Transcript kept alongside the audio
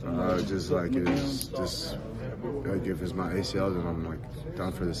just like is just like if it's my ACL, then I'm like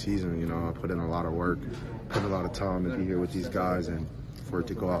done for the season. You know, I put in a lot of work, put a lot of time to be here with these guys, and for it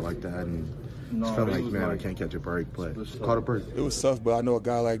to go out like that, and just felt like, man, I can't catch a break, but caught a break. It was tough, but I know a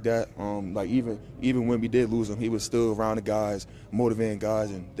guy like that. Like even when we did lose him, he was still around the guys, motivating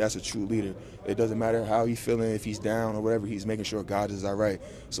guys, and that's a true leader. It doesn't matter how he's feeling, if he's down or whatever, he's making sure God is all right.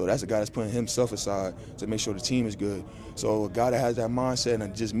 So that's a guy that's putting himself aside to make sure the team is good. So a guy that has that mindset,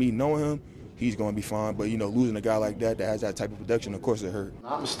 and just me knowing him, he's going to be fine. But, you know, losing a guy like that has that type of production, of course it hurt.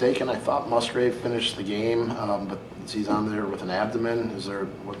 Not mistaken, I thought Musgrave finished the game, but he's on there with an abdomen. Is there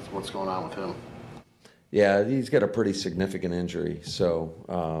what's going on with him? Yeah, he's got a pretty significant injury.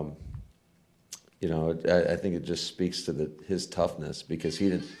 So, you know, I think it just speaks to his toughness because he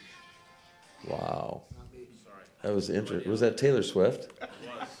didn't. Wow. That was interesting. Was that Taylor Swift?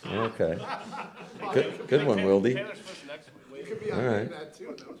 Okay. Good one, Wildy. All right.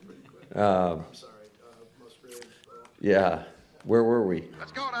 I'm sorry, Musgrave. Yeah. Where were we?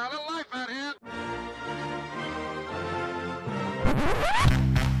 Let's go now. A little life out here.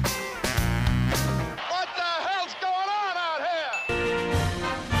 What the hell's going on out here?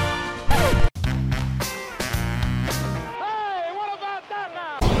 Hey, what about that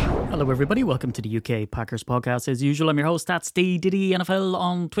now? Hello everybody, welcome to the UK Packers podcast. As usual, I'm your host, that's Diddy NFL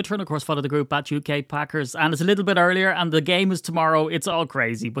on Twitter, and of course follow the group at UK Packers. And it's a little bit earlier and the game is tomorrow. It's all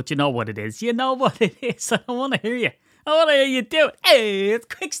crazy, but you know what it is. You know what it is. I want to hear you. I want to hear you do it. Hey, it's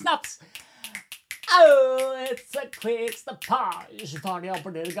quick snaps. Oh, it's a quick snap. Are you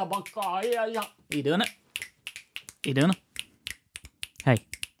doing it? You doing it? Hey.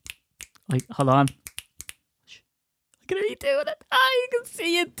 Wait, hold on. I can hear you doing it. Oh, you can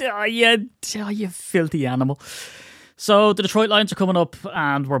see it. You filthy animal. So the Detroit Lions are coming up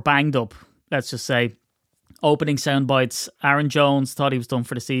and we're banged up, let's just say. Opening sound bites. Aaron Jones thought he was done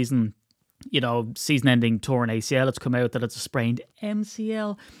for the season. You know, season-ending torn ACL. It's come out that it's a sprained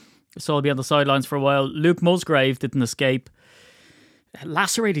MCL. So he'll be on the sidelines for a while. Luke Musgrave didn't escape.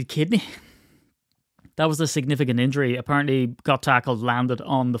 Lacerated kidney. That was a significant injury. Apparently got tackled, landed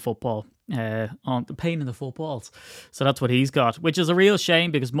on the football. On the pain in the footballs. So that's what he's got, which is a real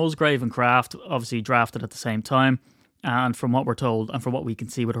shame because Musgrave and Kraft obviously drafted at the same time. And from what we're told and from what we can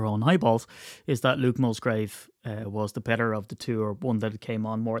see with our own eyeballs is that Luke Musgrave was the better of the two, or one that came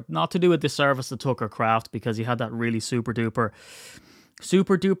on more. Not to do a disservice to Tucker Kraft because he had that really super duper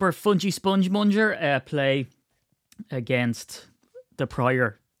fungy sponge munger play against the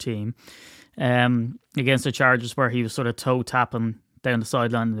prior team. Against the Chargers where he was sort of toe tapping down the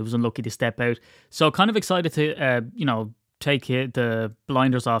sideline and it was unlucky to step out. So kind of excited to, take the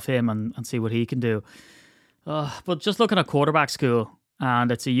blinders off him and see what he can do. But just looking at quarterback school,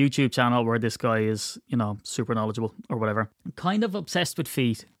 and it's a YouTube channel where this guy is, super knowledgeable or whatever. Kind of obsessed with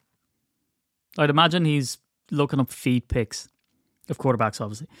feet. I'd imagine he's looking up feet pics of quarterbacks,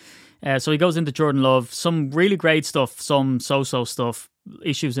 obviously. So he goes into Jordan Love, some really great stuff, some so-so stuff,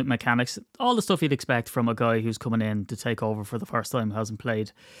 issues with mechanics, all the stuff you'd expect from a guy who's coming in to take over for the first time, who hasn't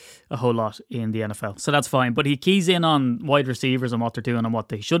played a whole lot in the NFL. So that's fine. But he keys in on wide receivers and what they're doing and what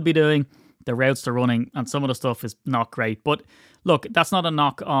they should be doing, the routes they're running, and some of the stuff is not great. But look, that's not a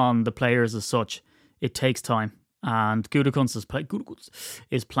knock on the players as such. It takes time. And Gutekunst's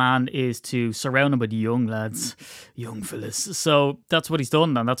plan is to surround him with young lads, young fellas. So that's what he's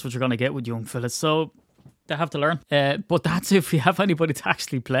done, and that's what you're going to get with young fellas. So they have to learn. But that's if we have anybody to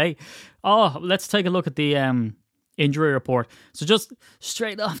actually play. Oh, let's take a look at the injury report. So just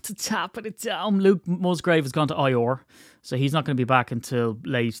straight off the top of it down, Luke Musgrave has gone to IR. So he's not going to be back until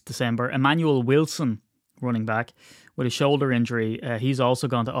late December. Emmanuel Wilson, running back, with a shoulder injury, he's also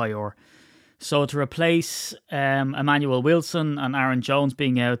gone to IR. So to replace Emmanuel Wilson and Aaron Jones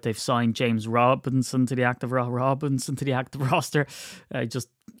being out, they've signed James Robinson to the active roster.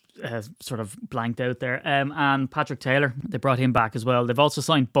 Sort of blanked out there. And Patrick Taylor, they brought him back as well. They've also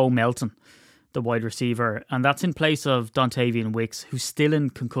signed Bo Melton, the wide receiver, and that's in place of Dontavian Wicks, who's still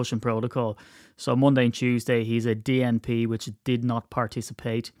in concussion protocol. So Monday and Tuesday, he's a DNP, which did not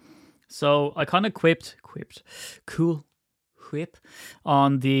participate. So I kind of quipped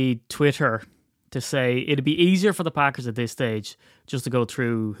on the Twitter to say it'd be easier for the Packers at this stage just to go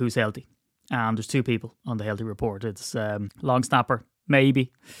through who's healthy. And there's two people on the healthy report. It's long snapper,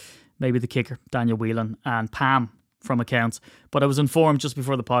 maybe the kicker, Daniel Whelan, and Pam from accounts. But I was informed just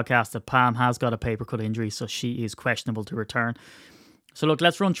before the podcast that Pam has got a paper cut injury, so she is questionable to return. So look,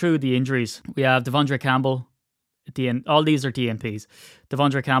 let's run through the injuries. We have Devondre Campbell at the end. All these are DNPs.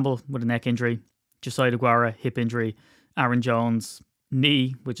 Devondre Campbell with a neck injury, Josiah Deguara, hip injury, Aaron Jones,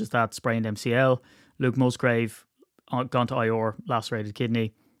 knee, which is that sprained MCL, Luke Musgrave, gone to IR, lacerated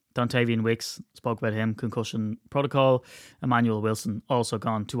kidney, Dontavian Wicks, spoke about him, concussion protocol. Emmanuel Wilson also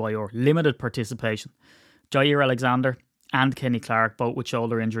gone to IR, limited participation. Jair Alexander and Kenny Clark, both with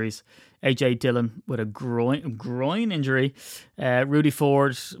shoulder injuries. AJ Dillon with a groin injury. Rudy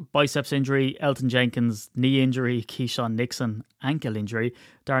Ford, biceps injury. Elton Jenkins, knee injury. Keyshawn Nixon, ankle injury.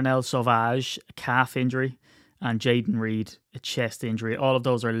 Darnell Sauvage, calf injury. And Jaden Reed, a chest injury. All of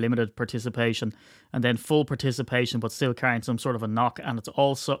those are limited participation. And then full participation, but still carrying some sort of a knock. And it's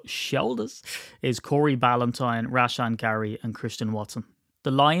also shoulders, is Corey Ballantyne, Rashan Gary, and Christian Watson.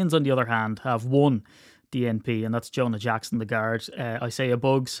 The Lions, on the other hand, have one DNP, and that's Jonah Jackson, the guard. Isaiah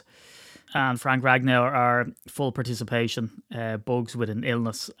Buggs and Frank Ragnow are full participation. Buggs with an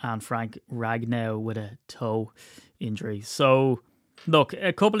illness and Frank Ragnow with a toe injury. So, look,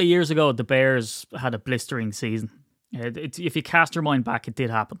 a couple of years ago, the Bears had a blistering season. If you cast your mind back, it did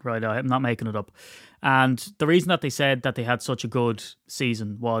happen, right? I'm not making it up. And the reason that they said that they had such a good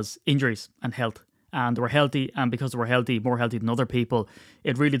season was injuries and health. And they were healthy, and because they were healthy, more healthy than other people,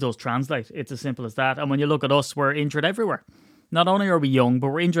 it really does translate. It's as simple as that. And when you look at us, we're injured everywhere. Not only are we young, but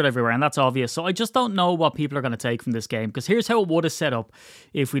we're injured everywhere, and that's obvious. So I just don't know what people are going to take from this game, because here's how it would have set up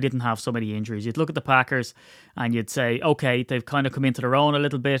if we didn't have so many injuries. You'd look at the Packers, and you'd say, okay, they've kind of come into their own a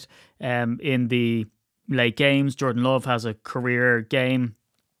little bit in the late games. Jordan Love has a career game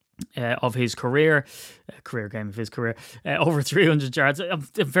of his career, over 300 yards. I'm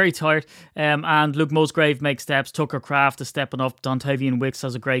very tired. And Luke Musgrave makes steps. Tucker Kraft is stepping up. Dontavian Wicks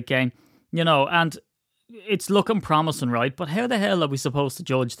has a great game. You know, and it's looking promising, right? But how the hell are we supposed to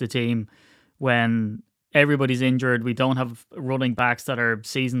judge the team when everybody's injured? We don't have running backs that are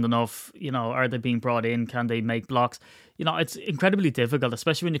seasoned enough. You know, are they being brought in? Can they make blocks? You know, it's incredibly difficult,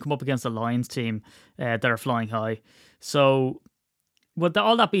 especially when you come up against a Lions team that are flying high. So, with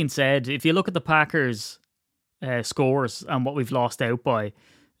all that being said, if you look at the Packers' scores and what we've lost out by,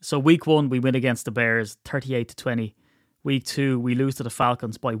 so week 1 we win against the Bears 38-20. Week 2 we lose to the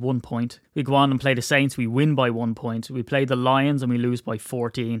Falcons by 1 point. We go on and play the Saints, we win by 1 point. We play the Lions and we lose by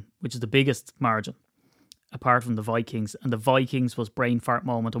 14, which is the biggest margin apart from the Vikings. And the Vikings was brain fart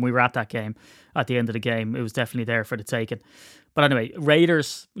moment, and we were at that game. At the end of the game, it was definitely there for the taking. But anyway,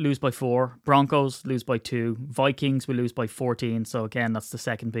 Raiders lose by 4, Broncos lose by 2, Vikings we lose by 14. So again, that's the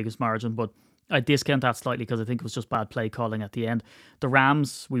second biggest margin, but I discount that slightly because I think it was just bad play calling at the end. The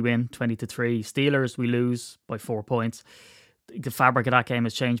Rams, we win 20-3. Steelers, we lose by 4 points. The fabric of that game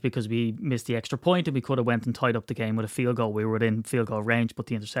has changed because we missed the extra point, and we could have went and tied up the game with a field goal. We were within field goal range, but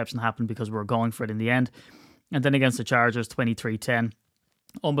the interception happened because we were going for it in the end. And then against the Chargers, 23-10.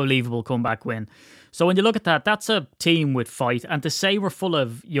 Unbelievable comeback win. So when you look at that, that's a team with fight. And to say we're full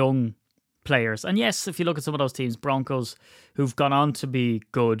of young players, and yes, if you look at some of those teams, Broncos, who've gone on to be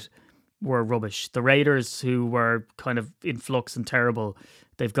good, were rubbish. The Raiders, who were kind of in flux and terrible,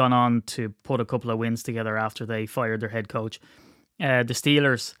 they've gone on to put a couple of wins together after they fired their head coach. The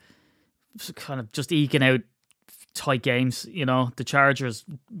Steelers, kind of just eking out tight games. You know, the Chargers,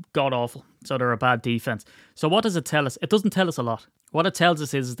 god awful. So they're a bad defense. So what does it tell us? It doesn't tell us a lot. What it tells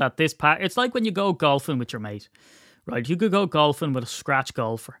us is that this pack, it's like when you go golfing with your mate, right? You could go golfing with a scratch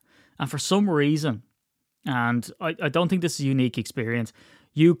golfer, and for some reason, and I don't think this is a unique experience,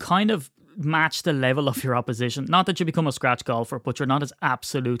 you kind of match the level of your opposition. Not that you become a scratch golfer, but you're not as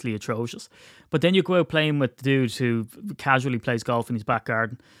absolutely atrocious. But then you go out playing with the dude who casually plays golf in his back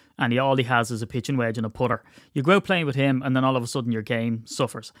garden, and all he has is a pitching wedge and a putter. You go out playing with him, and then all of a sudden your game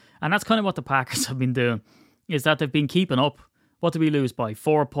suffers. And that's kind of what the Packers have been doing, is that they've been keeping up. What did we lose by?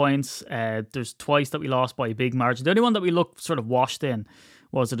 4 points. There's twice that we lost by a big margin. The only one that we looked sort of washed in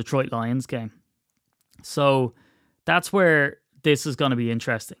was the Detroit Lions game. So that's where this is going to be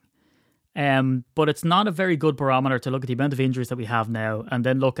interesting. But it's not a very good barometer to look at the amount of injuries that we have now and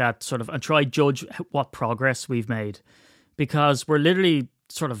then look at sort of and try judge what progress we've made, because we're literally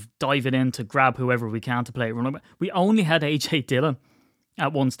sort of diving in to grab whoever we can to play. We only had AJ Dillon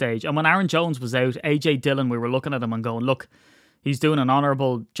at one stage, and when Aaron Jones was out, AJ Dillon, we were looking at him and going, look, he's doing an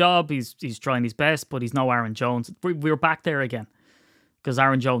honourable job, he's trying his best, but he's no Aaron Jones. We're back there again because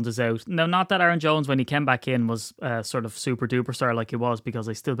Aaron Jones is out. Now, not that Aaron Jones, when he came back in, was sort of super duper star like he was, because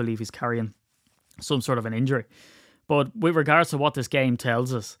I still believe he's carrying some sort of an injury. But with regards to what this game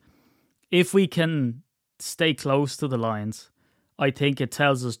tells us, if we can stay close to the Lions, I think it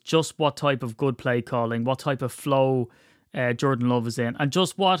tells us just what type of good play calling, what type of flow Jordan Love is in, and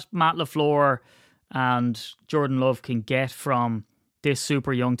just what Matt LaFleur and Jordan Love can get from this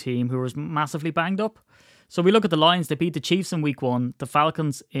super young team who was massively banged up. So we look at the Lions. They beat the Chiefs in week 1, the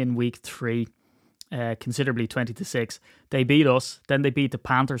Falcons in week 3. considerably, 20-6. They beat us. Then they beat the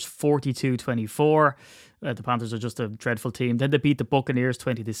Panthers 42-24. The Panthers are just a dreadful team. Then they beat the Buccaneers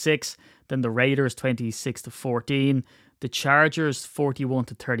 20-6. Then the Raiders 26-14. The Chargers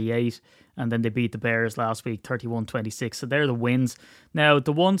 41-38. And then they beat the Bears last week 31-26. So they're the wins. Now,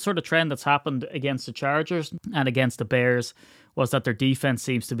 the one sort of trend that's happened against the Chargers and against the Bears was that their defense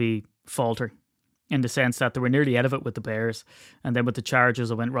seems to be faltering, in the sense that they were nearly out of it with the Bears, and then with the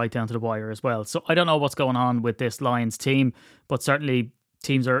Chargers it went right down to the wire as well. So I don't know what's going on with this Lions team, but certainly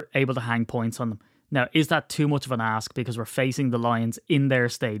teams are able to hang points on them. Now, is that too much of an ask, because we're facing the Lions in their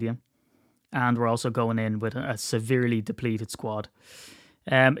stadium and we're also going in with a severely depleted squad?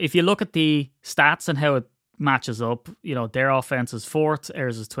 If you look at the stats and how it matches up, you know, their offense is 4th,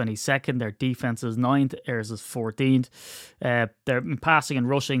 ours is 22nd, their defense is 9th, ours is 14th. They're passing and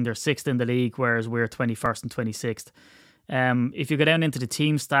rushing, they're 6th in the league, whereas we're 21st and 26th. If you go down into the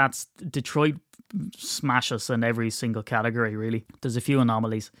team stats, Detroit smash us in every single category, really. There's a few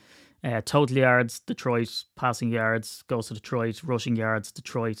anomalies. Total yards, Detroit. Passing yards goes to Detroit. Rushing yards,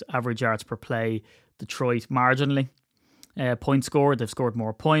 Detroit. Average yards per play, Detroit marginally. Points scored, they've scored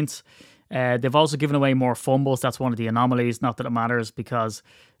more points. They've also given away more fumbles. That's one of the anomalies. Not that it matters, because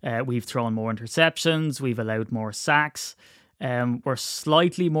we've thrown more interceptions, we've allowed more sacks. We're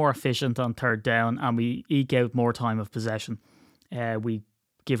slightly more efficient on third down, and we eke out more time of possession. We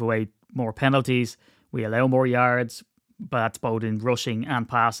give away more penalties, we allow more yards, but that's both in rushing and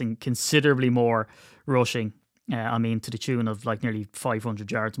passing. Considerably more rushing. To the tune of like nearly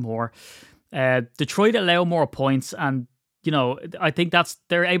 500 yards more. Detroit allow more points, and you know, I think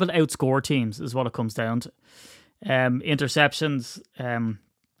they're able to outscore teams is what it comes down to. Interceptions,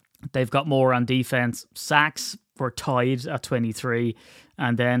 they've got more on defense. Sacks were tied at 23,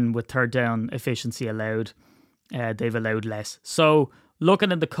 and then with third down efficiency allowed, they've allowed less. So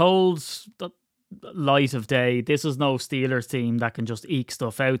looking in the cold light of day, this is no Steelers team that can just eke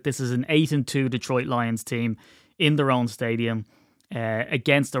stuff out. This is an 8-2 Detroit Lions team in their own stadium.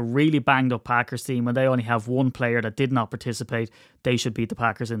 Against a really banged up Packers team, when they only have one player that did not participate. They should beat the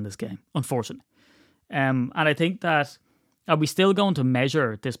Packers in this game, unfortunately. And I think that, are we still going to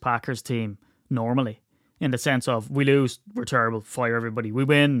measure this Packers team normally, in the sense of, we lose, we're terrible, fire everybody. We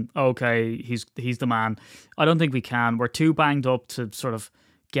win, okay, he's the man. I don't think we can. We're too banged up to sort of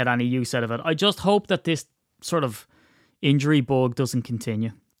get any use out of it. I just hope that this sort of injury bug doesn't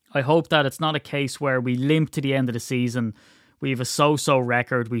continue. I hope that it's not a case where we limp to the end of the season. We have a so-so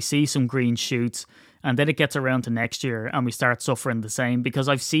record, we see some green shoots, and then it gets around to next year and we start suffering the same. Because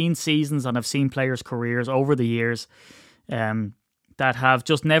I've seen seasons and I've seen players' careers over the years that have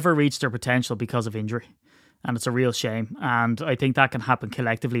just never reached their potential because of injury. And it's a real shame. And I think that can happen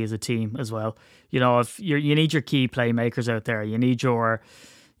collectively as a team as well. You know, if you need your key playmakers out there, you need your,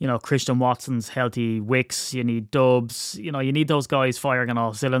 you know, Christian Watson's healthy Wicks, you need Dubs, you know, you need those guys firing on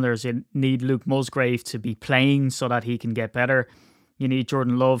all cylinders. You need Luke Musgrave to be playing so that he can get better. You need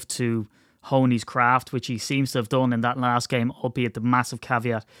Jordan Love to hone his craft, which he seems to have done in that last game, albeit the massive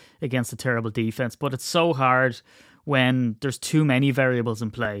caveat against a terrible defense. But it's so hard when there's too many variables in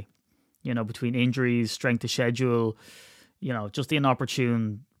play, you know, between injuries, strength of schedule, you know, just the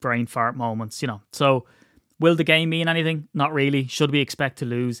inopportune brain fart moments, you know. So, will the game mean anything? Not really. Should we expect to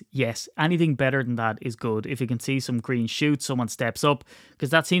lose? Yes. Anything better than that is good. If you can see some green shoots, someone steps up,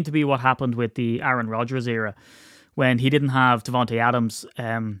 because that seemed to be what happened with the Aaron Rodgers era. When he didn't have Devontae Adams,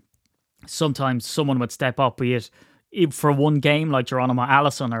 sometimes someone would step up, be it for one game like Geronimo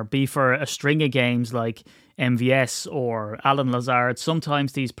Allison, or be for a string of games like MVS or Alan Lazard.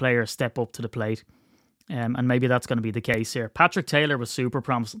 Sometimes these players step up to the plate, and maybe that's going to be the case here. Patrick Taylor was super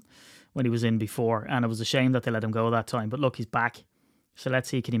promising when he was in before, and it was a shame that they let him go that time. But look, he's back. So let's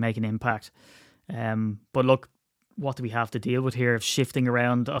see, can he make an impact? But look, what do we have to deal with here? Shifting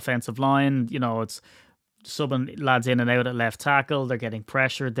around offensive line, you know, it's subbing lads in and out at left tackle. They're getting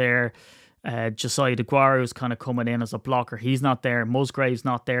pressured there. Josiah DeGuara is kind of coming in as a blocker. He's not there. Musgrave's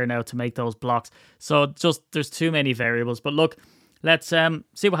not there now to make those blocks. So just, there's too many variables. But look, let's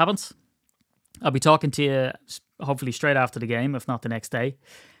see what happens. I'll be talking to you hopefully straight after the game, if not the next day.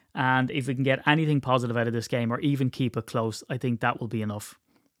 And if we can get anything positive out of this game, or even keep it close, I think that will be enough.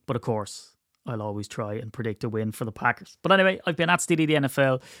 But of course, I'll always try and predict a win for the Packers. But anyway, I've been at Steely the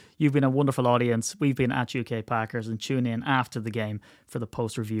NFL. You've been a wonderful audience. We've been at UK Packers, and tune in after the game for the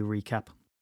post-review recap.